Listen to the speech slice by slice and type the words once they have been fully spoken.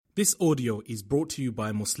This audio is brought to you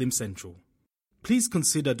by Muslim Central. Please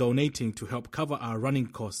consider donating to help cover our running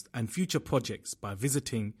costs and future projects by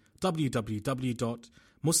visiting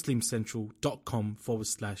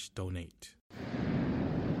www.muslimcentral.com/donate.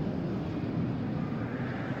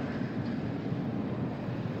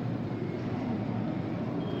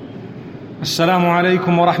 Assalamu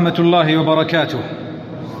alaikum wa rahmatullahi wa barakatuh.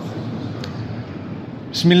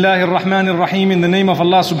 Bismillahir Rahmanir Rahim. In the name of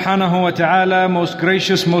Allah subhanahu wa ta'ala, most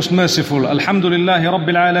gracious, most merciful. Alhamdulillahi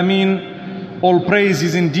Rabbil Alameen. All praise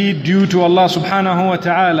is indeed due to Allah subhanahu wa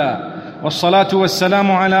ta'ala. Wassalatu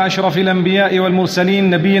wassalamu ala ashrafil anbiya'i wal mursaleen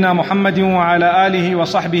nabiyyina Muhammadin wa ala alihi wa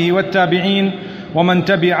sahbihi wat tabi'een wa man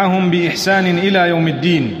tabi'ahum bi ihsanin ila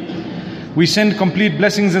yawmiddin. We send complete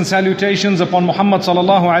blessings and salutations upon Muhammad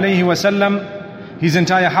sallallahu alayhi wa sallam, his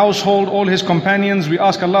entire household, all his companions. We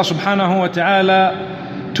ask Allah subhanahu wa ta'ala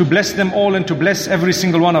to bless them all and to bless every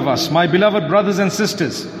single one of us. My beloved brothers and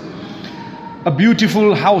sisters, a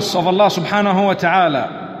beautiful house of Allah subhanahu wa ta'ala,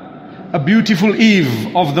 a beautiful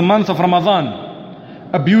eve of the month of Ramadan,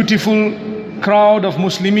 a beautiful crowd of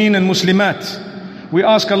Muslimin and Muslimat. We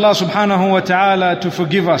ask Allah subhanahu wa ta'ala to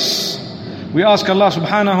forgive us. We ask Allah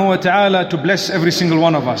subhanahu wa ta'ala to bless every single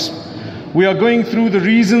one of us. We are going through the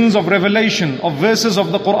reasons of revelation of verses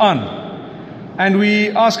of the Quran. And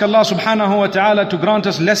we ask Allah subhanahu wa ta'ala to grant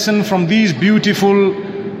us lesson from these beautiful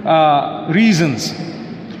reasons.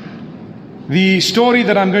 The story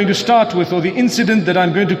that I'm going to start with, or the incident that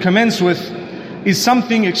I'm going to commence with, is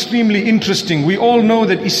something extremely interesting. We all know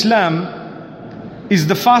that Islam is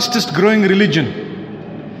the fastest growing religion.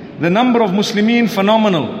 The number of Muslimin,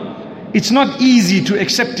 phenomenal. It's not easy to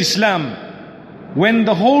accept Islam when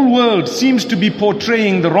the whole world seems to be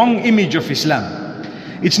portraying the wrong image of Islam.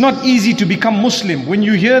 It's not easy to become Muslim. When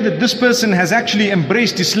you hear that this person has actually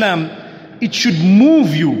embraced Islam, it should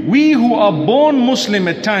move you. We who are born Muslim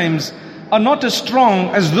at times are not as strong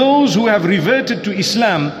as those who have reverted to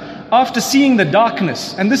Islam after seeing the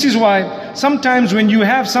darkness. And this is why sometimes when you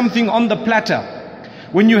have something on the platter,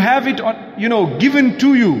 when you have it, given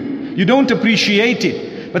to you, you don't appreciate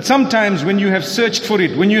it. But sometimes when you have searched for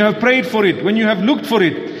it, when you have prayed for it, when you have looked for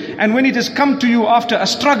it, and when it has come to you after a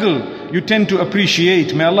struggle, you tend to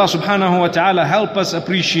appreciate. May Allah subhanahu wa ta'ala help us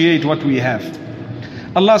appreciate what we have.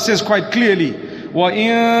 Allah says quite clearly,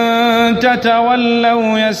 وَإِن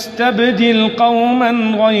تَتَوَلَّوْا يَسْتَبْدِلْ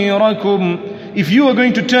قَوْمًا غَيْرَكُمْ. If you are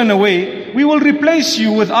going to turn away, we will replace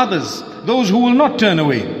you with others, those who will not turn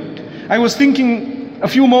away. I was thinking a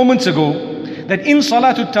few moments ago that in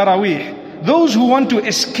Salatul Taraweeh, those who want to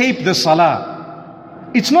escape the Salah,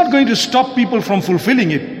 it's not going to stop people from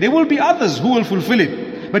fulfilling it. There will be others who will fulfill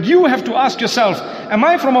it. But you have to ask yourself, am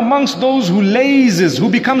I from amongst those who lazes, who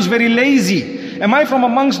becomes very lazy? Am I from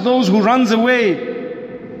amongst those who runs away?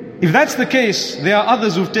 If that's the case, there are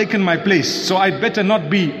others who've taken my place. So I'd better not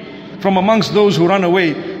be from amongst those who run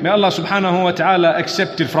away. May Allah subhanahu wa ta'ala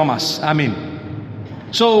accept it from us. Ameen.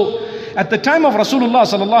 So at the time of Rasulullah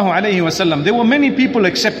sallallahu alayhi wa sallam, there were many people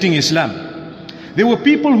accepting Islam. There were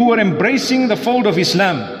people who were embracing the fold of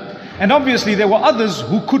Islam. And obviously there were others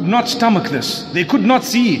who could not stomach this. They could not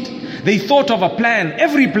see it. They thought of a plan,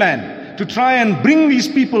 every plan, to try and bring these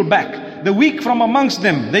people back. The weak from amongst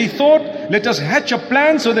them, they thought, let us hatch a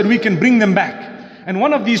plan so that we can bring them back. And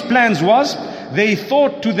one of these plans was, they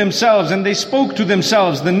thought to themselves and they spoke to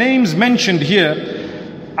themselves. The names mentioned here,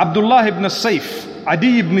 Abdullah ibn Sayf,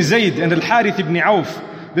 Adi ibn Zayd, and Al-Harith ibn Auf.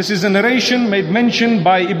 This is a narration made mention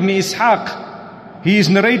by Ibn Ishaq. He is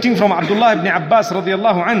narrating from Abdullah ibn Abbas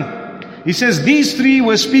radiallahu anhu. He says, these three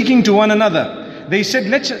were speaking to one another. They said,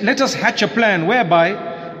 let us hatch a plan whereby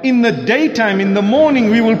in the daytime, in the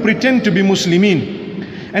morning, we will pretend to be Muslimin.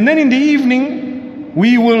 And then in the evening,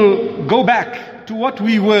 we will go back to what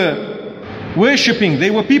we were worshipping.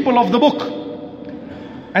 They were people of the book.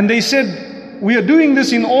 And they said, we are doing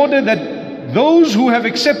this in order that those who have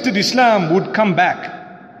accepted Islam would come back.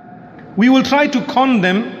 We will try to con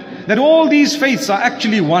them that all these faiths are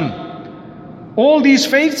actually one. All these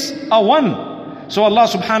faiths are one. So Allah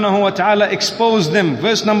subhanahu wa ta'ala exposed them.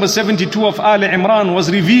 Verse number 72 of Al Imran was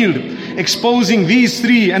revealed, exposing these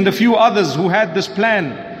three and a few others who had this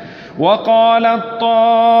plan. وَقَالَتْ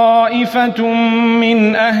طَائِفَةٌ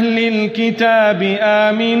مِّنْ أَهْلِ الْكِتَابِ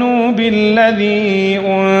آمِنُوا بِالَّذِي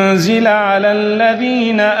أُنزِلَ عَلَى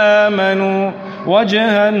الَّذِينَ آمَنُوا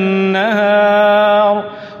وَجْهَ النَّهَارِ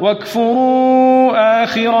وَاكْفُرُوا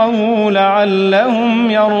آخِرَهُ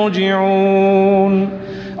لَعَلَّهُمْ يَرْجِعُونَ.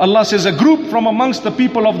 Allah says, a group from amongst the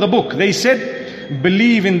people of the book, they said,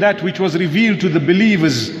 believe in that which was revealed to the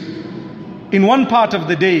believers in one part of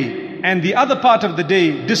the day, and the other part of the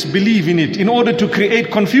day disbelieve in it in order to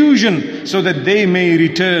create confusion so that they may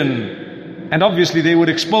return. And obviously they were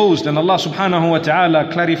exposed, and Allah subhanahu wa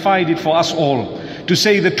ta'ala clarified it for us all to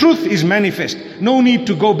say the truth is manifest. No need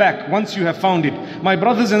to go back once you have found it. My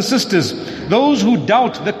brothers and sisters, those who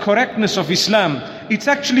doubt the correctness of Islam, it's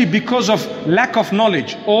actually because of lack of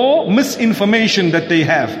knowledge or misinformation that they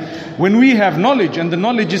have. When we have knowledge and the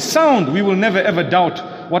knowledge is sound, we will never ever doubt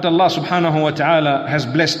what Allah subhanahu wa ta'ala has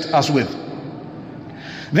blessed us with.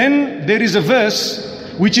 Then there is a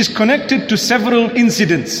verse which is connected to several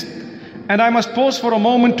incidents. And I must pause for a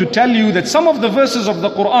moment to tell you that some of the verses of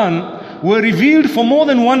the Quran were revealed for more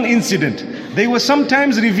than one incident. They were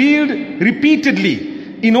sometimes revealed repeatedly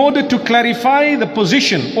in order to clarify the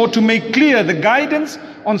position or to make clear the guidance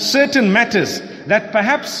on certain matters that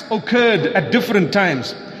perhaps occurred at different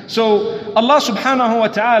times. So Allah subhanahu wa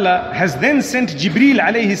ta'ala has then sent Jibreel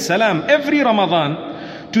alayhi salam every Ramadan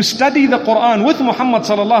to study the Quran with Muhammad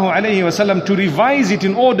sallallahu alayhi wasallam, to revise it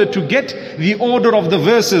in order to get the order of the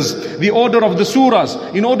verses, the order of the surahs,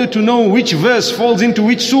 in order to know which verse falls into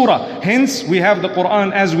which surah. Hence we have the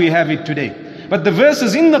Quran as we have it today. But the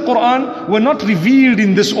verses in the Quran were not revealed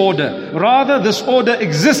in this order. Rather, this order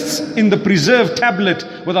exists in the preserved tablet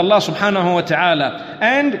with Allah subhanahu wa ta'ala.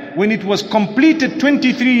 And when it was completed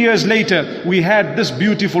 23 years later, we had this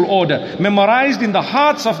beautiful order memorized in the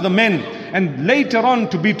hearts of the men and later on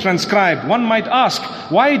to be transcribed. One might ask,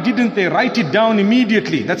 why didn't they write it down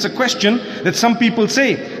immediately? That's a question that some people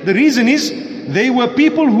say. The reason is, they were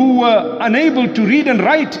people who were unable to read and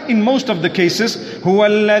write in most of the cases. هُوَ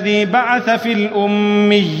الَّذِي بَعَثَ فِي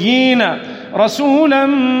الْأُمِّيِّينَ رَسُولًا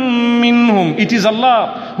مِّنْهُمْ. It is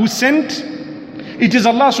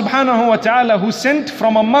Allah subhanahu wa ta'ala who sent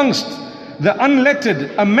from amongst the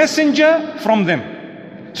unlettered a messenger from them.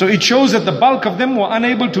 So it shows that the bulk of them were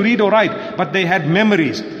unable to read or write, but they had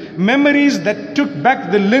memories. Memories that took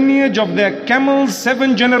back the lineage of their camels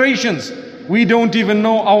 7 generations. We don't even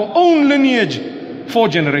know our own lineage 4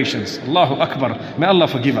 generations. Allahu Akbar. May Allah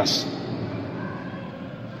forgive us.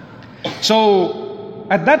 So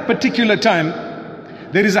at that particular time,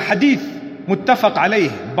 there is a hadith muttafaq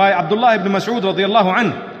alayh by Abdullah ibn Mas'ud radiyallahu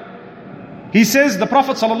anhu. He says, the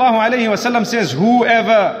Prophet sallallahu alayhi wasallam says,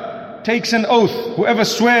 whoever takes an oath, whoever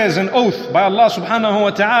swears an oath by Allah subhanahu wa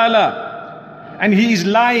ta'ala, and he is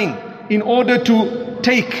lying in order to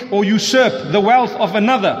take or usurp the wealth of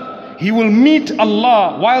another, he will meet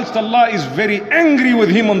Allah whilst Allah is very angry with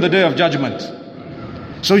him on the day of judgment.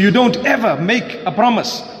 So you don't ever make a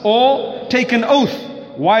promise or take an oath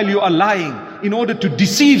while you are lying in order to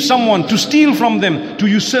deceive someone, to steal from them, to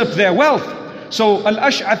usurp their wealth. So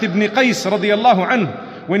Al-Ash'ath ibn Qais radiyallahu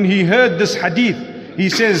anhu, when he heard this hadith, he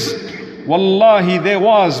says, Wallahi, there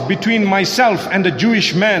was between myself and a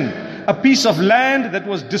Jewish man a piece of land that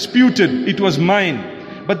was disputed. It was mine,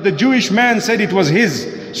 but the Jewish man said it was his.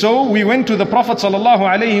 So we went to the Prophet sallallahu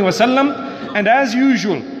alaihi wasallam, and as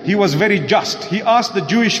usual, he was very just. He asked the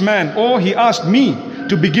Jewish man, or he asked me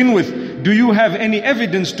to begin with, do you have any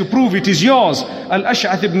evidence to prove it is yours?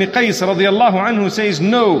 Al-Ash'ath ibn Qais radiyallahu anhu says,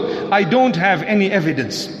 no, I don't have any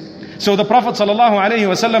evidence. So the Prophet sallallahu alaihi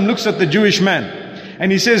wasallam looks at the Jewish man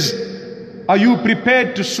and he says, are you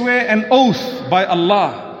prepared to swear an oath by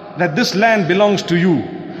Allah that this land belongs to you?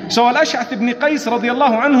 So Al-Ash'ath ibn Qais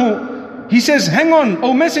radiyallahu anhu, he says, hang on,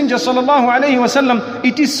 O Messenger sallallahu alayhi wasallam,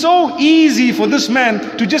 it is so easy for this man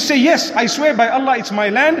to just say, yes, I swear by Allah it's my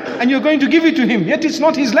land, and you're going to give it to him, yet it's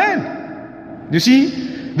not his land. You see,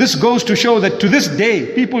 this goes to show that to this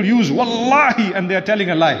day, people use wallahi and they are telling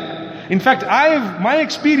a lie. In fact, my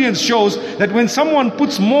experience shows that when someone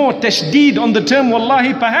puts more tashdeed on the term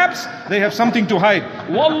wallahi, perhaps they have something to hide.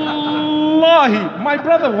 Wallahi, my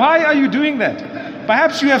brother, why are you doing that?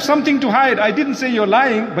 Perhaps you have something to hide. I didn't say you're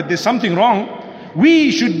lying, but there's something wrong.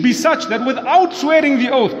 We should be such that without swearing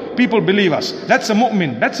the oath, people believe us. That's a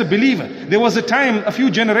mu'min, that's a believer. There was a time a few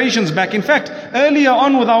generations back, in fact, earlier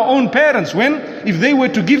on with our own parents, when if they were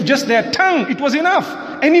to give just their tongue, it was enough.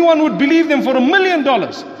 Anyone would believe them for $1 million.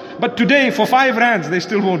 But today, for 5 rands, they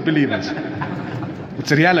still won't believe us.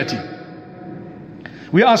 It's a reality.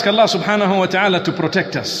 We ask Allah subhanahu wa ta'ala to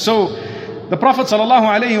protect us. So, the Prophet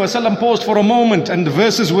ﷺ paused for a moment and the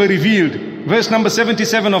verses were revealed. Verse number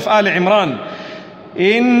 77 of Ali Imran.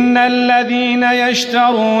 إِنَّ الَّذِينَ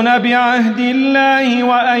يَشْتَرُونَ بِعَهْدِ اللَّهِ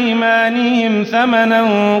وَأَيْمَانِهِمْ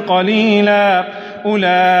ثَمَنًا قَلِيلًا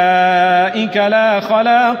أولئك لا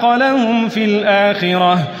خلاق لهم في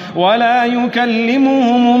الآخرة ولا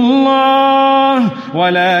يكلمهم الله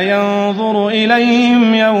ولا ينظر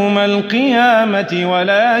إليهم يوم القيامة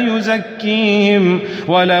ولا يزكيهم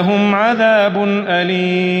ولهم عذاب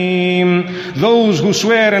أليم. Those who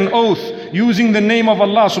swear an oath using the name of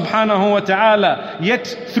Allah subhanahu wa ta'ala, yet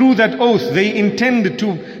through that oath they intend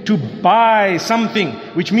to buy something,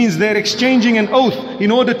 which means they're exchanging an oath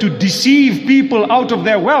in order to deceive people out of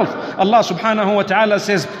their wealth. Allah subhanahu wa ta'ala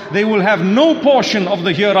says they will have no portion of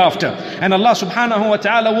the hereafter, and Allah subhanahu wa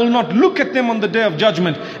ta'ala will not look at them on the day of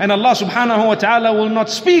judgment, and Allah subhanahu wa ta'ala will not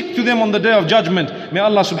speak to them on the day of judgment. May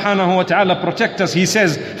Allah subhanahu wa ta'ala protect us. He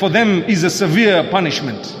says for them is a severe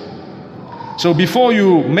punishment. So before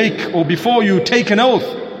you take an oath,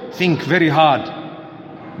 think very hard.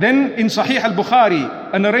 Then in Sahih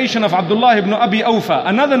al-Bukhari, a narration of Abdullah ibn Abi Awfa,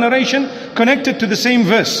 another narration connected to the same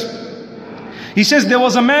verse. He says there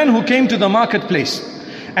was a man who came to the marketplace,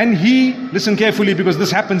 and he, listen carefully because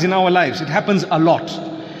this happens in our lives, it happens a lot.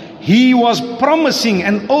 He was promising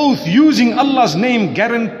an oath using Allah's name,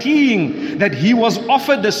 guaranteeing that he was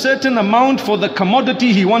offered a certain amount for the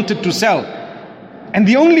commodity he wanted to sell. And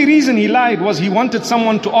the only reason he lied was he wanted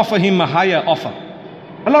someone to offer him a higher offer.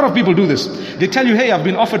 A lot of people do this. They tell you, hey, I've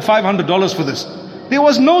been offered $500 for this. There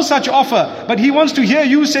was no such offer, but he wants to hear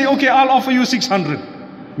you say, okay, I'll offer you 600.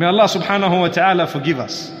 May Allah subhanahu wa ta'ala forgive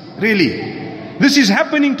us. Really. This is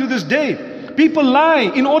happening to this day. People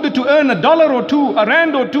lie in order to earn $1 or $2,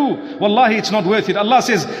 R1 or $2. Wallahi, it's not worth it. Allah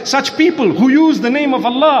says, such people who use the name of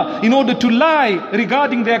Allah in order to lie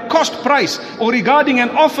regarding their cost price or regarding an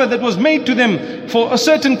offer that was made to them for a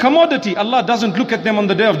certain commodity, Allah doesn't look at them on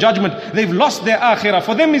the day of judgment. They've lost their akhirah.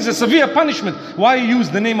 For them is a severe punishment. Why use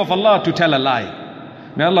the name of Allah to tell a lie?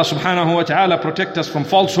 May Allah subhanahu wa ta'ala protect us from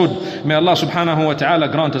falsehood. May Allah subhanahu wa ta'ala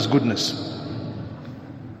grant us goodness.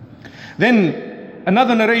 Then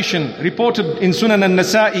another narration reported in Sunan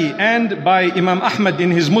al-Nasa'i and by Imam Ahmad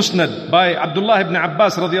in his Musnad by Abdullah ibn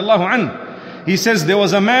Abbas radiyallahu anhu. He says there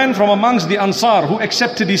was a man from amongst the Ansar who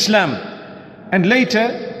accepted Islam, and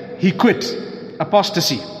later he quit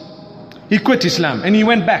apostasy. He quit Islam and he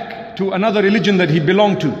went back to another religion that he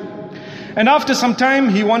belonged to. And after some time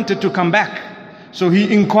he wanted to come back. So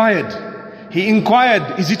he inquired,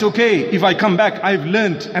 is it okay if I come back? I've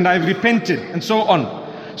learned and I've repented and so on.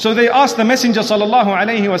 So they asked the Messenger sallallahu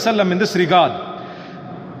alayhi wasallam in this regard.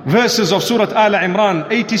 Verses of Surah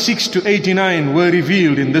Al-Imran 86 to 89 were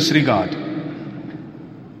revealed in this regard.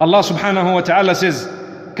 Allah subhanahu wa ta'ala says,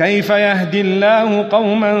 كيف يهدي الله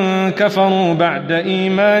قوما كفروا بعد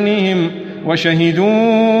إيمانهم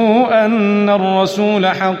وشهدوا أن الرسول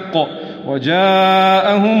حق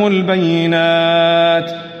وجاءهم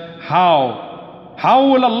البينات. How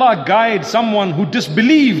will Allah guide someone who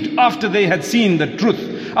disbelieved after they had seen the truth,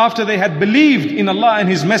 after they had believed in Allah and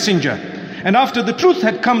His Messenger, and after the truth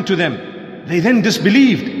had come to them, they then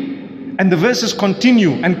disbelieved. And the verses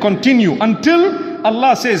continue and continue until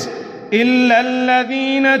Allah says, إِلَّا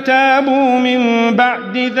الَّذِينَ تَابُوا مِن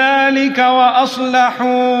بَعْدِ ذَلِكَ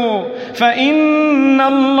وَأَصْلَحُوا فَإِنَّ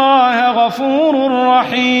اللَّهَ غَفُورٌ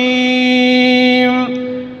رَحِيمٌ.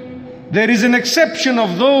 There is an exception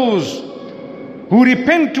of those who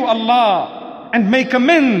repent to Allah and make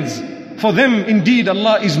amends. For them indeed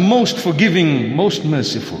Allah is most forgiving, most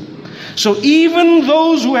merciful. So even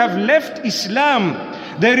those who have left Islam,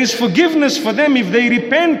 there is forgiveness for them if they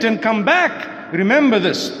repent and come back. Remember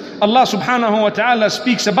this. Allah subhanahu wa ta'ala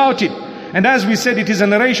speaks about it. And as we said, it is a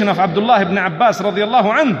narration of Abdullah ibn Abbas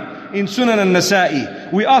radiyallahu anhu in Sunan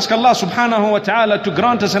al-Nasa'i. We ask Allah subhanahu wa ta'ala to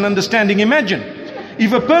grant us an understanding. Imagine,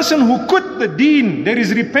 if a person who quit the deen, there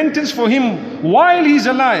is repentance for him while he's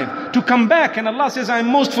alive, to come back, and Allah says, I am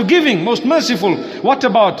most forgiving, most merciful. What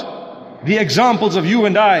about the examples of you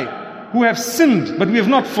and I who have sinned, but we have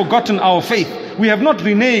not forgotten our faith? We have not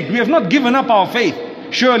reneged, we have not given up our faith.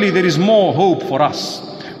 Surely there is more hope for us.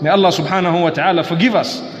 May Allah subhanahu wa ta'ala forgive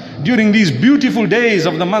us during these beautiful days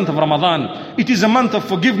of the month of Ramadan. It is a month of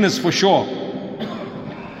forgiveness for sure.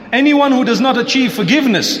 Anyone who does not achieve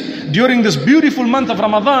forgiveness during this beautiful month of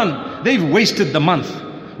Ramadan, they've wasted the month.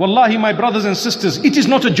 Wallahi, my brothers and sisters, it is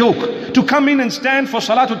not a joke to come in and stand for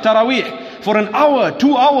Salatul Taraweeh for an hour,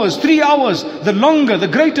 2 hours, 3 hours. The longer, the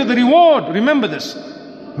greater the reward. Remember this.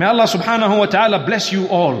 May Allah subhanahu wa ta'ala bless you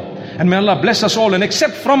all. And may Allah bless us all and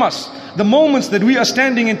accept from us the moments that we are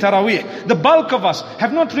standing in Taraweeh. The bulk of us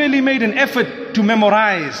have not really made an effort to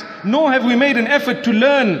memorize, nor have we made an effort to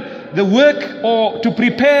learn the work or to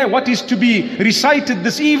prepare what is to be recited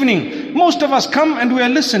this evening. Most of us come and we are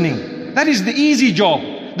listening. That is the easy job.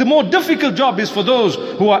 The more difficult job is for those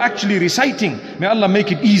who are actually reciting. May Allah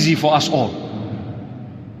make it easy for us all.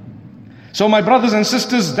 So my brothers and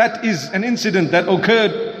sisters, that is an incident that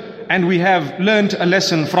occurred, and we have learned a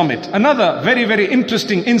lesson from it. Another very, very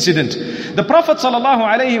interesting incident. The Prophet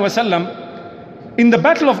ﷺ, in the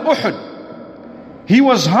battle of Uhud, he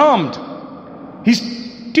was harmed. His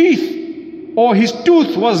teeth or his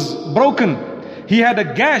tooth was broken. He had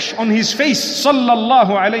a gash on his face,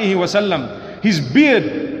 sallallahu alayhi wasallam. His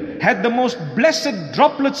beard had the most blessed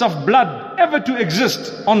droplets of blood ever to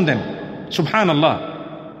exist on them. Subhanallah.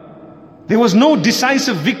 There was no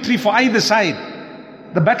decisive victory for either side.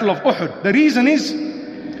 The battle of Uhud. The reason is,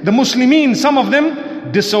 the Muslimin, some of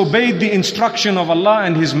them, disobeyed the instruction of Allah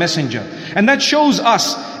and His Messenger. And that shows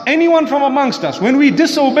us, anyone from amongst us, when we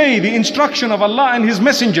disobey the instruction of Allah and His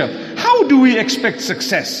Messenger, how do we expect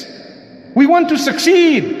success? We want to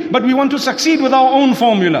succeed, but we want to succeed with our own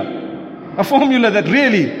formula. A formula that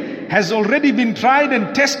really has already been tried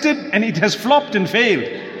and tested, and it has flopped and failed.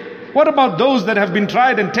 What about those that have been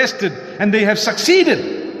tried and tested and they have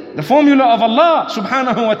succeeded? The formula of Allah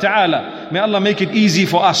subhanahu wa ta'ala. May Allah make it easy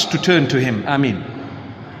for us to turn to Him. Ameen.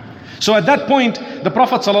 So at that point, the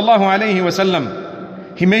Prophet sallallahu alayhi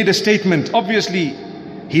wasallam, he made a statement. Obviously,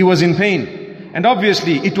 he was in pain. And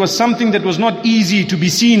obviously, it was something that was not easy to be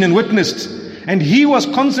seen and witnessed. And he was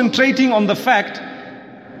concentrating on the fact,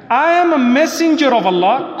 I am a messenger of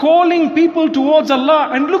Allah, calling people towards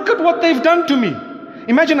Allah, and look at what they've done to me.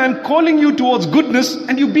 Imagine I'm calling you towards goodness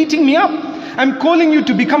and you beating me up. I'm calling you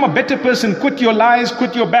to become a better person, quit your lies,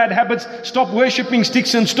 quit your bad habits, stop worshipping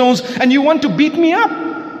sticks and stones, and you want to beat me up.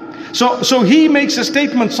 So he makes a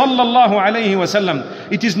statement, sallallahu alayhi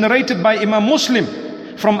wasallam. It is narrated by Imam Muslim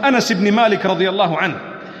from Anas ibn Malik radiyallahu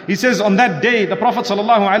anhu. He says, on that day, the Prophet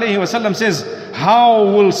sallallahu alayhi wasallam says, how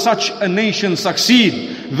will such a nation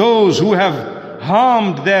succeed? Those who have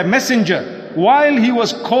harmed their messenger while he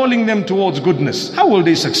was calling them towards goodness. How will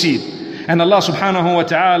they succeed? And Allah subhanahu wa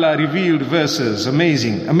ta'ala revealed verses,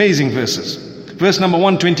 amazing verses. Verse number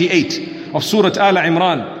 128 of Surah Al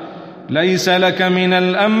Imran. ليس لك من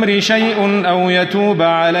الأمر شيء أو يتوب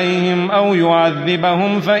عليهم أو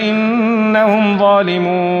يعذبهم فإنهم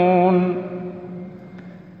ظالمون.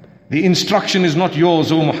 The instruction is not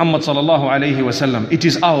yours, O Muhammad sallallahu alayhi wasallam. It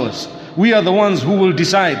is ours. We are the ones who will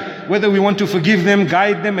decide whether we want to forgive them,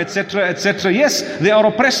 guide them, etc., etc. Yes, they are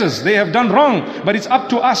oppressors. They have done wrong. But it's up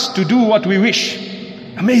to us to do what we wish.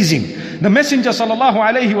 Amazing. The Messenger sallallahu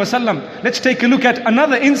alayhi wasallam. Let's take a look at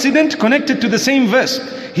another incident connected to the same verse.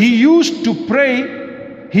 He used to pray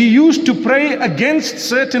against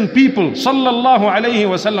certain people, sallallahu alayhi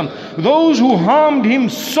wasallam. Those who harmed him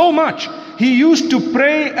so much, he used to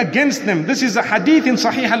pray against them. This is a hadith in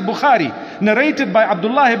Sahih al-Bukhari, narrated by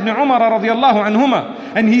Abdullah ibn Umar radiyallahu anhuma.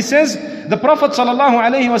 And he says, the Prophet sallallahu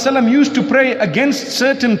alayhi wasallam used to pray against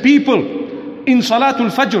certain people in Salatul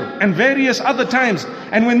Fajr and various other times.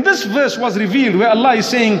 And when this verse was revealed, where Allah is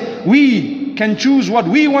saying, we can choose what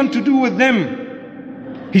we want to do with them,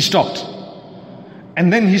 he stopped.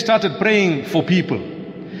 And then he started praying for people.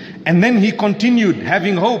 And then he continued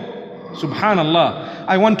having hope. Subhanallah.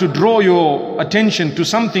 I want to draw your attention to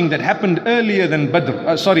something that happened earlier than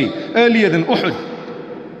Uhud.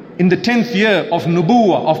 In the 10th year of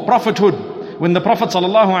Nubuwah, of prophethood, when the Prophet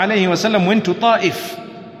ﷺ went to Ta'if.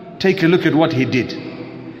 Take a look at what he did.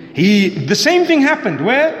 The same thing happened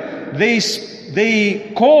where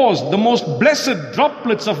they caused the most blessed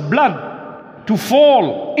droplets of blood to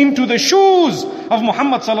fall into the shoes of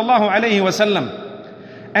Muhammad sallallahu alayhi wasallam.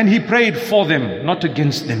 And he prayed for them, not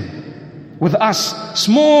against them. With us,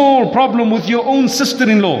 small problem with your own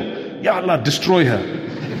sister-in-law. Ya Allah, destroy her.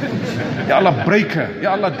 Ya Allah, break her.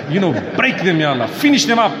 Ya Allah, break them, Ya Allah. Finish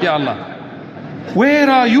them up, Ya Allah. Where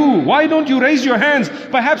are you? Why don't you raise your hands?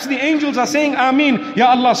 Perhaps the angels are saying Ameen. Ya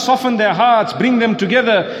Allah, soften their hearts, bring them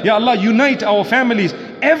together. Ya Allah, unite our families.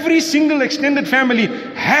 Every single extended family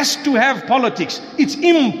has to have politics. It's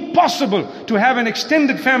impossible to have an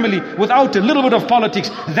extended family without a little bit of politics.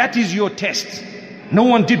 That is your test. No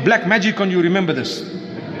one did black magic on you, remember this.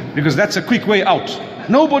 Because that's a quick way out.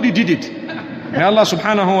 Nobody did it. May Allah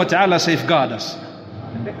subhanahu wa ta'ala safeguard us.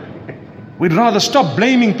 We'd rather stop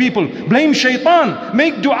blaming people. Blame shaitan.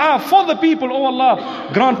 Make dua for the people. Oh Allah,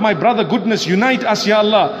 grant my brother goodness. Unite us, Ya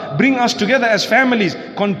Allah. Bring us together as families.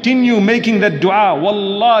 Continue making that dua.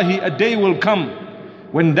 Wallahi, a day will come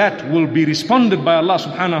when that will be responded by Allah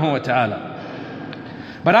subhanahu wa ta'ala.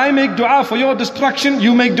 But I make dua for your destruction.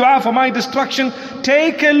 You make dua for my destruction.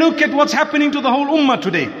 Take a look at what's happening to the whole ummah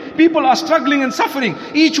today. People are struggling and suffering.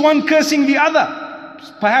 Each one cursing the other.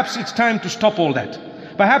 Perhaps it's time to stop all that.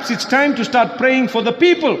 Perhaps it's time to start praying for the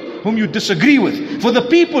people whom you disagree with, for the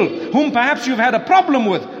people whom perhaps you've had a problem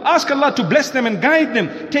with. Ask Allah to bless them and guide them.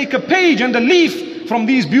 Take a page and a leaf eat from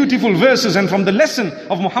these beautiful verses and from the lesson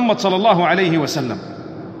of Muhammad sallallahu alayhi wasallam.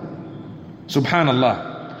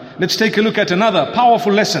 Subhanallah. Let's take a look at another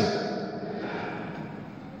powerful lesson.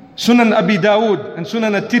 Sunan Abi Dawood and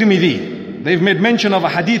Sunan At-Tirmidhi, they've made mention of a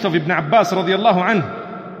hadith of Ibn Abbas radiallahu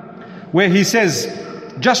anhu, where he says,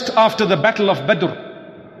 just after the battle of Badr,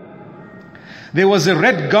 there was a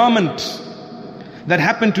red garment that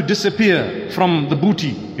happened to disappear from the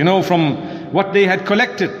booty, from what they had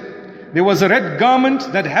collected. There was a red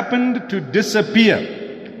garment that happened to disappear.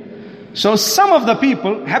 So some of the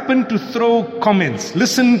people happened to throw comments.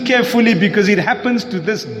 Listen carefully, because it happens to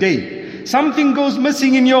this day. Something goes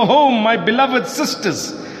missing in your home, my beloved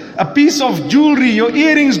sisters. A piece of jewelry, your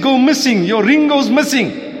earrings go missing, your ring goes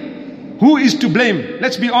missing. Who is to blame?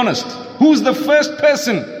 Let's be honest. Who's the first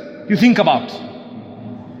person you think about?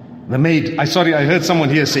 The maid. I heard someone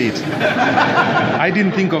here say it. I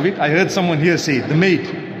didn't think of it. I heard someone here say it. The maid.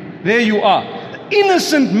 There you are.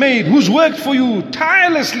 Innocent maid who's worked for you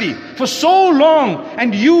tirelessly for so long,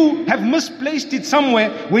 and you have misplaced it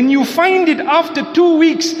somewhere. When you find it after 2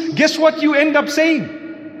 weeks, guess what you end up saying?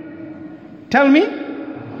 Tell me.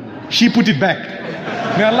 She put it back.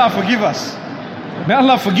 May Allah forgive us. May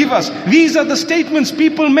Allah forgive us. These are the statements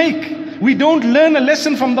people make. We don't learn a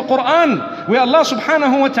lesson from the Quran, where Allah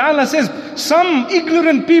subhanahu wa ta'ala says, some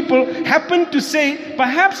ignorant people happen to say,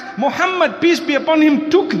 perhaps Muhammad, peace be upon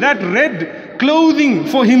him, took that red clothing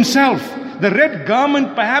for himself. The red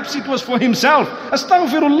garment, perhaps it was for himself.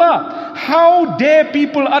 Astaghfirullah. How dare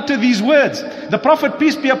people utter these words? The Prophet,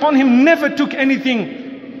 peace be upon him, never took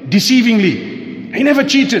anything deceivingly. He never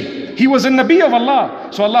cheated. He was a Nabi of Allah.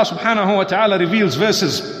 So Allah subhanahu wa ta'ala reveals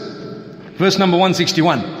verses. Verse number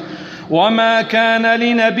 161. وَمَا كَانَ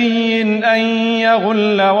لِنَبِيٍّ أَن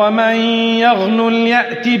يَغُلَّ وَمَن يَغْلُلْ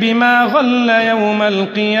يَأْتِ بِمَا غَلَّ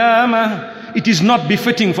يَوْمَ الْقِيَامَةِ. It is not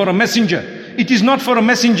befitting for a messenger. It is not for a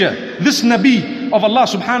messenger, this Nabi of Allah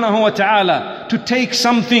subhanahu wa ta'ala, to take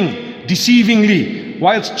something deceivingly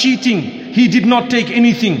whilst cheating. He did not take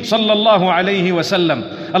anything, sallallahu alayhi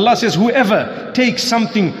wasallam. Allah says, whoever takes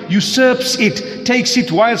something, usurps it, takes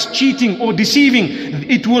it whilst cheating or deceiving,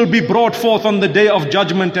 it will be brought forth on the day of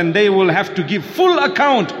judgment, and they will have to give full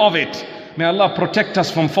account of it. May Allah protect us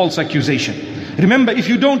from false accusation. Remember, if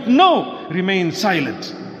you don't know, remain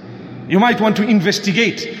silent. You might want to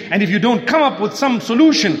investigate, and if you don't come up with some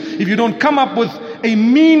solution, if you don't come up with a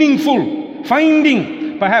meaningful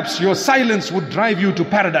finding, perhaps your silence would drive you to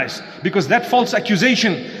paradise, because that false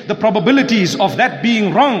accusation, the probabilities of that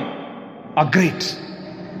being wrong are great.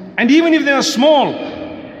 And even if they are small,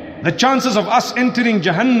 the chances of us entering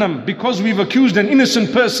Jahannam because we've accused an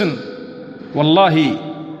innocent person, wallahi,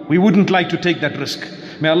 we wouldn't like to take that risk.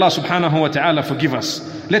 May Allah subhanahu wa ta'ala forgive us.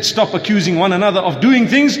 Let's stop accusing one another of doing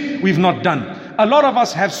things we've not done. A lot of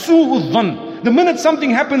us have su'ud dhann. The minute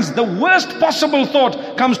something happens, the worst possible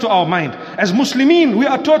thought comes to our mind. As Muslimin, we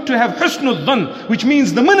are taught to have husnud dhann, which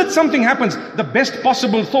means the minute something happens, the best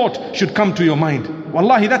possible thought should come to your mind.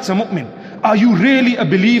 Wallahi, that's a mu'min. Are you really a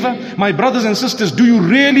believer? My brothers and sisters, do you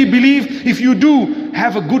really believe? If you do,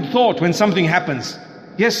 have a good thought when something happens.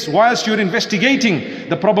 Yes, whilst you're investigating,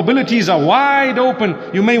 the probabilities are wide open.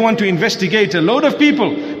 You may want to investigate a load of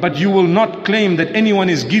people, but you will not claim that anyone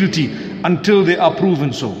is guilty until they are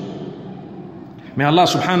proven so. May Allah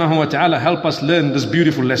subhanahu wa ta'ala help us learn this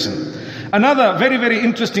beautiful lesson. Another very, very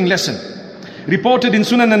interesting lesson, reported in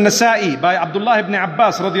Sunan al-Nasa'i by Abdullah ibn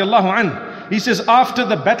Abbas radiallahu anhu. He says, after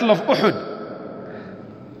the battle of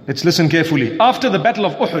Uhud, let's listen carefully. After the battle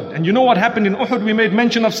of Uhud, and you know what happened in Uhud, we made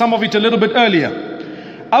mention of some of it a little bit earlier.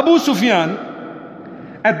 Abu Sufyan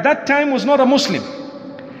at that time was not a Muslim.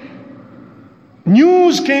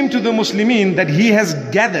 News came to the Muslimin that he has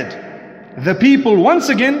gathered the people once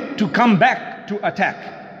again to come back to attack,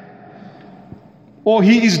 or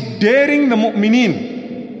he is daring the mu'mineen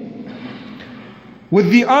with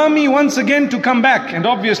the army once again to come back. And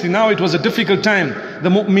obviously now it was a difficult time. The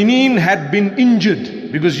mu'mineen had been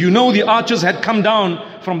injured, because you know the archers had come down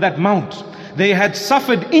from that mount. They had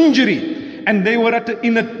suffered injury, and they were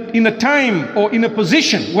in a time or in a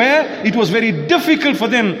position where it was very difficult for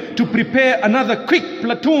them to prepare another quick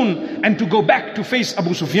platoon and to go back to face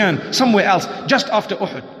Abu Sufyan somewhere else just after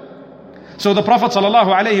Uhud. So the Prophet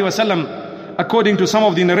ﷺ, according to some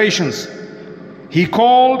of the narrations, he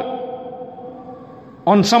called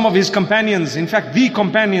on some of his companions, in fact the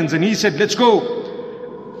companions, and he said, let's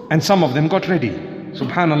go. And some of them got ready.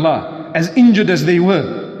 Subhanallah, as injured as they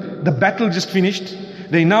were. The battle just finished.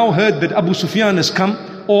 They now heard that Abu Sufyan has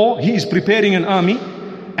come, or he is preparing an army,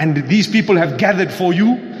 and these people have gathered for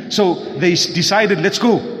you. So they decided, let's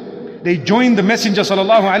go. They joined the Messenger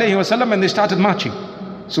sallallahu alaihi wasallam and they started marching.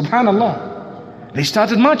 Subhanallah. They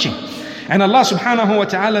started marching. And Allah subhanahu wa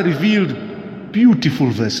ta'ala revealed beautiful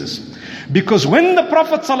verses. Because when the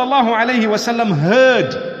Prophet sallallahu alaihi wasallam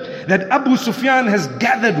heard that Abu Sufyan has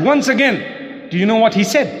gathered once again, do you know what he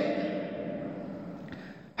said?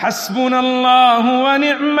 Hasbunallahu wa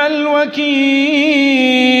ni'mal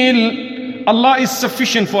wakeel. Allah is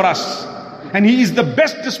sufficient for us. And He is the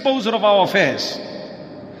best disposer of our affairs.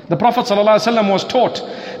 The Prophet ﷺ was taught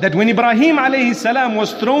that when Ibrahim alayhi salam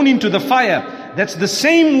was thrown into the fire, that's the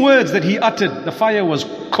same words that he uttered. The fire was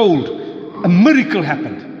cold. A miracle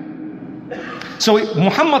happened. So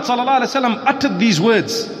Muhammad ﷺ uttered these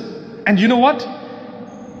words. And you know what?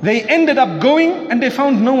 They ended up going and they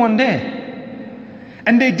found no one there.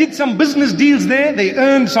 And they did some business deals there. They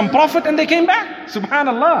earned some profit and they came back.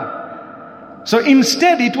 Subhanallah. So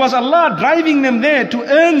instead it was Allah driving them there to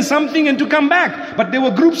earn something and to come back. But there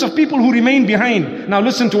were groups of people who remained behind. Now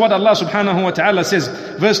listen to what Allah subhanahu wa ta'ala says.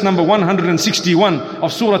 Verse number 161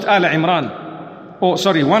 of Surah Al Imran.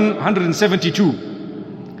 172.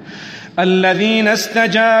 الذين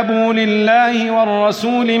استجابوا لله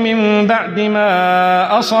والرسول من بعد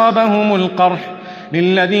ما أصابهم القرح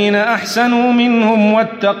للذين أحسنوا منهم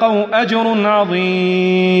واتقوا أجر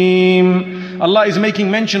عظيم. Allah is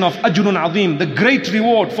making mention of Ajrun Azim, the great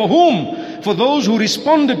reward. For whom? For those who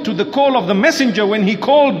responded to the call of the messenger when he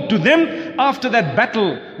called to them after that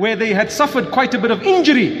battle where they had suffered quite a bit of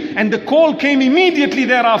injury, and the call came immediately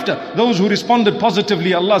thereafter. Those who responded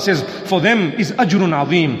positively, Allah says, for them is Ajrun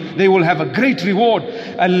Azim. They will have a great reward.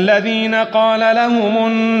 الَّذِينَ قَالَ لَهُمُ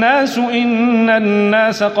النَّاسُ إِنَّ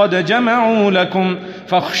النَّاسَ قَدْ جَمَعُوا لَكُمْ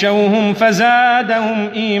فَاخْشَوْهُمْ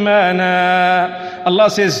فَزَادَهُمْ إِيمَانًا. Allah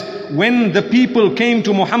says, when the people came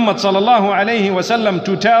to Muhammad sallallahu alayhi wasallam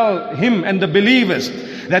to tell him and the believers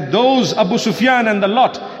that those Abu Sufyan and the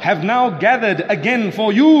lot have now gathered again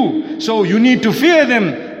for you, so you need to fear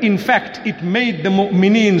them. In fact, it made the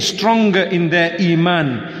mu'mineen stronger in their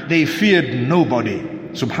iman. They feared nobody.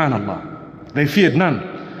 Subhanallah. They feared none.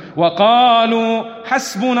 وَقَالُوا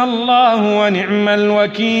حَسْبُنَا اللَّهُ وَنِعْمَ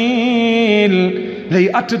الْوَكِيلِ. They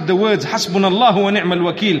uttered the words حَسْبُنَا اللَّهُ وَنِعْمَ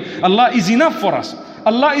الْوَكِيلِ. Allah is enough for us.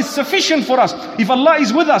 Allah is sufficient for us. If Allah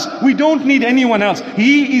is with us, we don't need anyone else.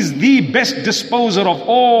 He is the best disposer of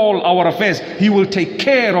all our affairs. He will take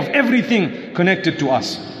care of everything connected to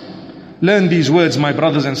us. Learn these words, my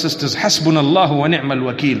brothers and sisters. Hasbunallahu wa ni'mal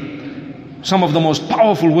wakeel. Some of the most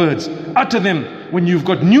powerful words. Utter them when you've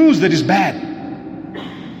got news that is bad.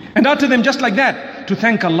 And utter them just like that, to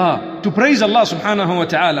thank Allah, to praise Allah subhanahu wa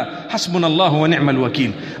ta'ala. Hasbunallahu wa ni'mal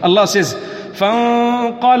wakeel. Allah says,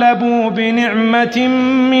 فانقلبوا بنعمة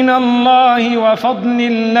من الله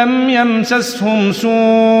وفضل لم يمسسهم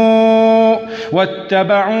سوء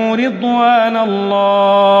واتبعوا رضوان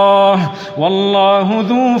الله والله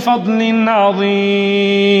ذو فضل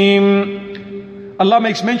عظيم. Allah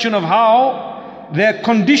makes mention of how their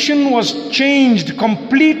condition was changed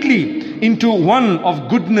completely into one of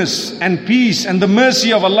goodness and peace and the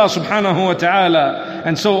mercy of Allah subhanahu wa ta'ala,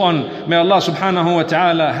 and so on. May Allah subhanahu wa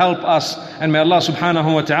ta'ala help us, and may Allah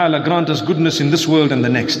subhanahu wa ta'ala grant us goodness in this world and the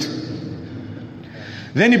next.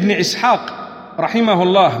 Then Ibn Ishaq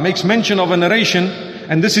rahimahullah makes mention of a narration,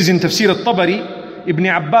 and this is in Tafsir al-Tabari. Ibn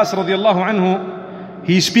Abbas radiallahu anhu,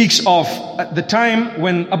 he speaks of the time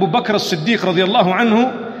when Abu Bakr as-Siddiq radiallahu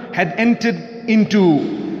anhu had entered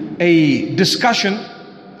into a discussion.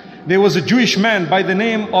 There was a Jewish man by the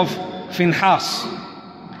name of Finhas.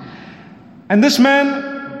 And this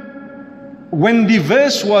man, when the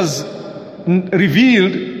verse was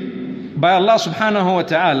revealed by Allah subhanahu wa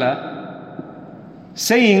ta'ala,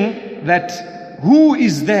 saying that who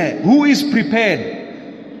is there, who is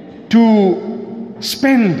prepared to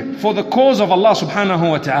spend for the cause of Allah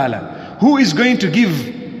subhanahu wa ta'ala, who is going to give,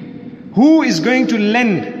 who is going to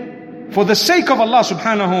lend for the sake of Allah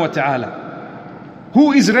subhanahu wa ta'ala,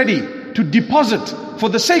 who is ready to deposit for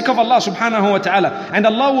the sake of Allah subhanahu wa ta'ala, and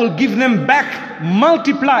Allah will give them back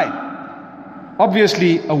multiplied.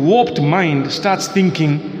 Obviously, a warped mind starts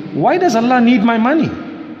thinking, why does Allah need my money?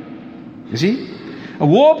 You see? A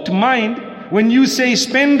warped mind, when you say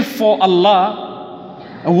spend for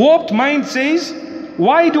Allah, a warped mind says,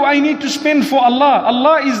 why do I need to spend for Allah?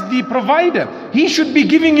 Allah is the provider. He should be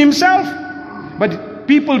giving Himself. But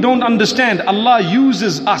people don't understand. Allah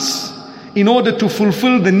uses us in order to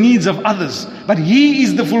fulfill the needs of others. But He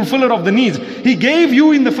is the fulfiller of the needs. He gave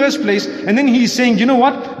you in the first place, and then He is saying, you know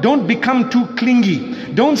what? Don't become too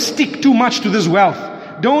clingy. Don't stick too much to this wealth.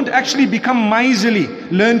 Don't actually become miserly.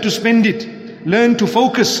 Learn to spend it. Learn to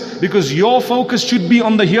focus, because your focus should be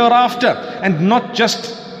on the hereafter and not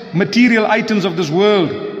just material items of this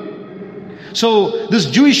world. So this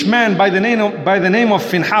Jewish man by the name of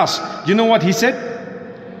Phinehas, you know what he said?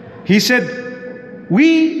 He said,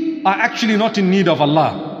 we are actually not in need of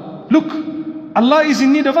Allah. Look, Allah is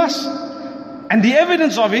in need of us. And the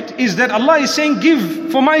evidence of it is that Allah is saying,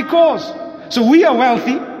 give for my cause. So we are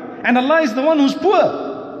wealthy and Allah is the one who's poor.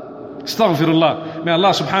 Astaghfirullah. May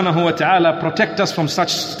Allah subhanahu wa ta'ala protect us from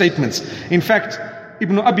such statements. In fact,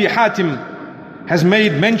 Ibn Abi Hatim has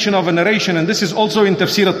made mention of a narration, and this is also in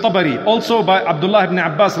Tafsir al-Tabari, also by Abdullah ibn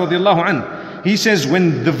Abbas radiallahu anhu. He says,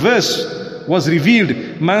 when the verse was revealed,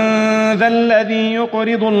 مَنْ ذَا الَّذِي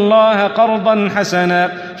يُقْرِضُ اللَّهَ قَرْضًا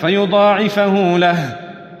حَسَنًا فَيُضَاعِفَهُ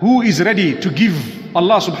لَهُ. Who is ready to give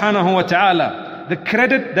Allah subhanahu wa ta'ala the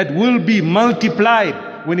credit that will be multiplied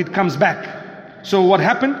when it comes back? So what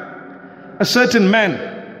happened? A certain man,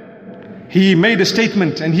 he made a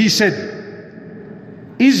statement and he said,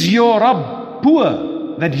 is your Rabb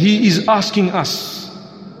poor that he is asking us?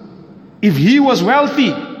 If he was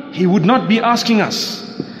wealthy, he would not be asking us.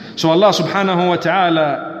 So Allah subhanahu wa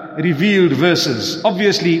ta'ala revealed verses.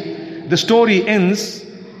 Obviously, the story ends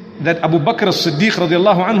that Abu Bakr as-Siddiq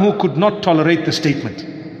radiallahu anhu could not tolerate the statement.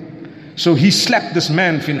 So he slapped this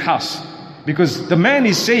man Phinehas, because the man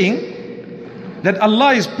is saying that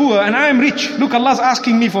Allah is poor and I am rich. Look, Allah is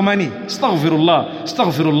asking me for money. Astaghfirullah,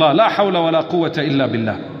 astaghfirullah, la hawla wa la quwwata illa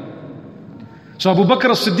billah. So Abu Bakr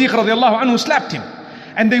as-Siddiq radiallahu anhu slapped him.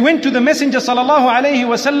 And they went to the Messenger sallallahu alayhi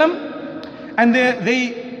wasallam, and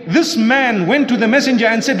this man went to the Messenger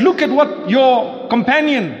and said, look at what your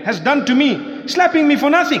companion has done to me, slapping me for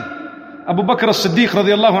nothing. Abu Bakr as-Siddiq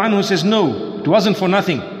radiallahu anhu says, no, it wasn't for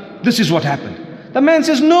nothing. This is what happened. The man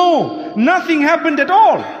says, no, nothing happened at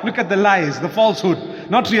all. Look at the lies, the falsehood.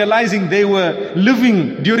 Not realizing they were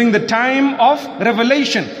living during the time of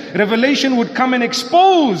revelation. Revelation would come and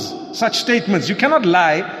expose such statements. You cannot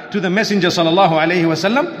lie to the Messenger sallallahu alayhi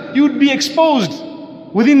wasallam. You would be exposed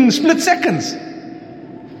within split seconds.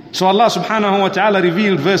 So Allah subhanahu wa ta'ala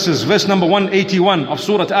revealed verses. Verse number 181 of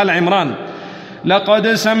Surah Al-Imran. لقد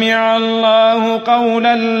سمع الله قول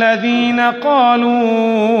الذين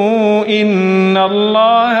قالوا إن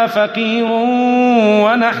الله فقير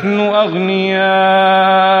ونحن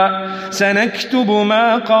أغنياء سنكتب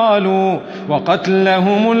ما قالوا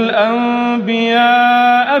وقتلهم الأنبياء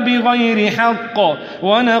بغير حق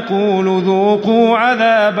ونقول ذوقوا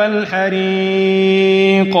عذاب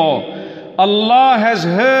الحريق. Allah has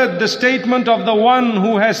heard the statement of the one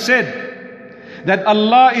who has said that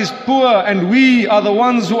Allah is poor and we are the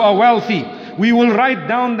ones who are wealthy. We will write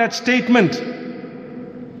down that statement.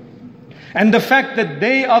 And the fact that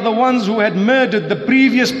they are the ones who had murdered the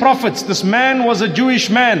previous prophets. This man was a Jewish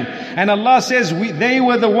man. And Allah says they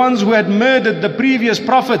were the ones who had murdered the previous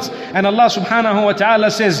prophets. And Allah subhanahu wa ta'ala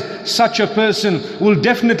says such a person will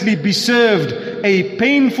definitely be served a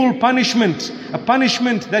painful punishment. A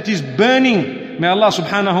punishment that is burning. May Allah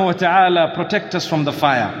subhanahu wa ta'ala protect us from the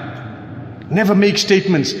fire. Never make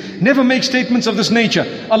statements. Never make statements of this nature.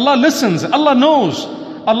 Allah listens. Allah knows.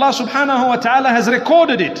 Allah subhanahu wa ta'ala has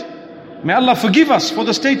recorded it. May Allah forgive us for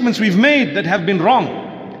the statements we've made that have been wrong.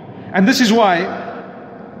 And this is why,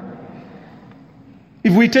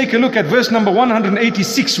 if we take a look at verse number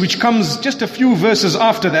 186, which comes just a few verses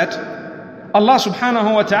after that, Allah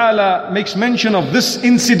subhanahu wa ta'ala makes mention of this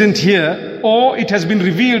incident here, or it has been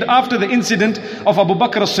revealed after the incident of Abu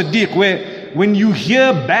Bakr as-Siddiq, where when you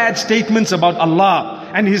hear bad statements about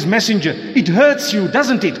Allah and His Messenger, it hurts you,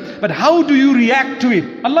 doesn't it? But how do you react to it?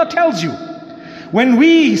 Allah tells you. When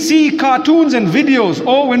we see cartoons and videos,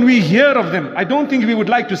 or when we hear of them, I don't think we would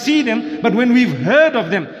like to see them, but when we've heard of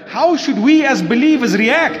them, how should we as believers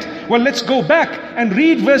react? Well, let's go back and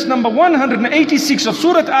read verse number 186 of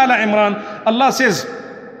Surah Al-Imran. Allah says,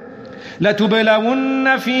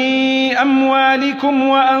 لَتُبْلَوُنَّ فِي أَمْوَالِكُمْ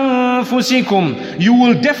وَأَنفُسِكُمْ. You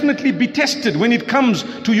will definitely be tested when it comes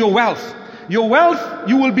to your wealth. Your wealth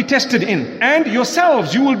you will be tested in, and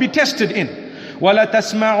yourselves you will be tested in.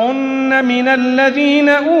 وَلَتَسْمَعُنَّ مِنَ الَّذِينَ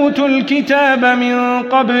أُوتُوا الْكِتَابَ مِنْ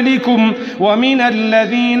قَبْلِكُمْ وَمِنَ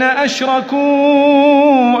الَّذِينَ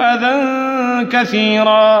أَشْرَكُوا أَذًى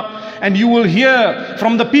كَثِيرًا. And you will hear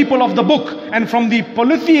from the people of the book and from the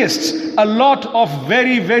polytheists a lot of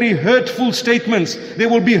very, very hurtful statements. There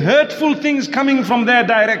will be hurtful things coming from their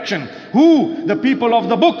direction. Who? The people of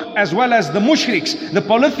the book as well as the mushriks, the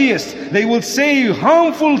polytheists. They will say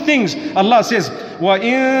harmful things. Allah says,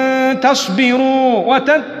 وَإِن تَصْبِرُوا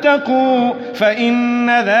وَتَتَّقُوا فَإِنَّ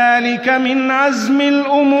ذَلِكَ مِنْ عَزْمِ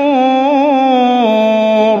الْأُمُورِ.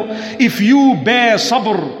 know, if you bear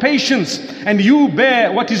sabr, patience, and you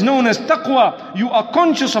bear what is known as taqwa, you are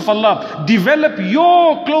conscious of Allah, develop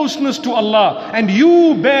your closeness to Allah, and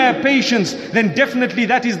you bear patience, then definitely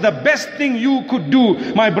that is the best thing you could do.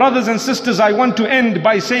 My brothers and sisters, I want to end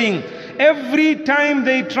by saying, every time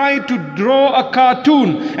they tried to draw a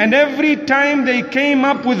cartoon, and every time they came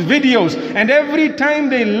up with videos, and every time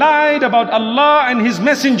they lied about Allah and His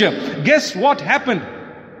Messenger, guess what happened?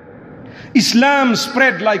 Islam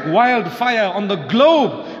spread like wildfire on the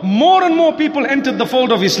globe. More and more people entered the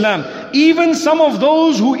fold of Islam. Even some of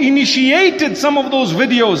those who initiated some of those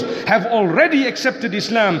videos have already accepted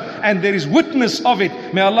Islam, and there is witness of it.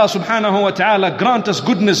 May Allah subhanahu wa ta'ala grant us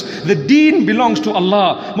goodness. The deen belongs to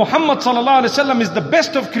Allah. Muhammad sallallahu alaihi wasallam is the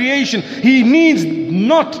best of creation. He needs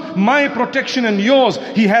not my protection and yours.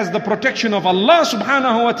 He has the protection of Allah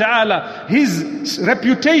subhanahu wa ta'ala. His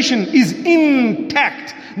reputation is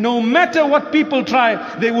intact. No matter what people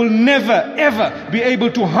try, they will never ever be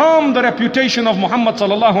able to harm the reputation of Muhammad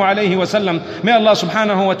sallallahu alayhi wasallam. May Allah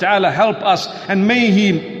subhanahu wa ta'ala help us, and may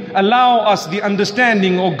He allow us the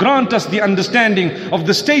understanding, or grant us the understanding of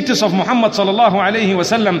the status of Muhammad sallallahu alayhi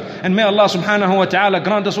wasallam. And may Allah subhanahu wa ta'ala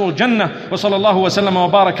grant us all Jannah. Wa sallallahu wa sallam wa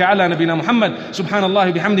baraka ala nabina Muhammad.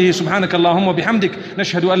 Subhanallah bihamdihi, subhanaka Allahumma bihamdik.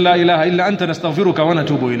 Nashhadu an la ilaha illa anta, nastaghfiruka wa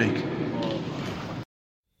natubu ilayk.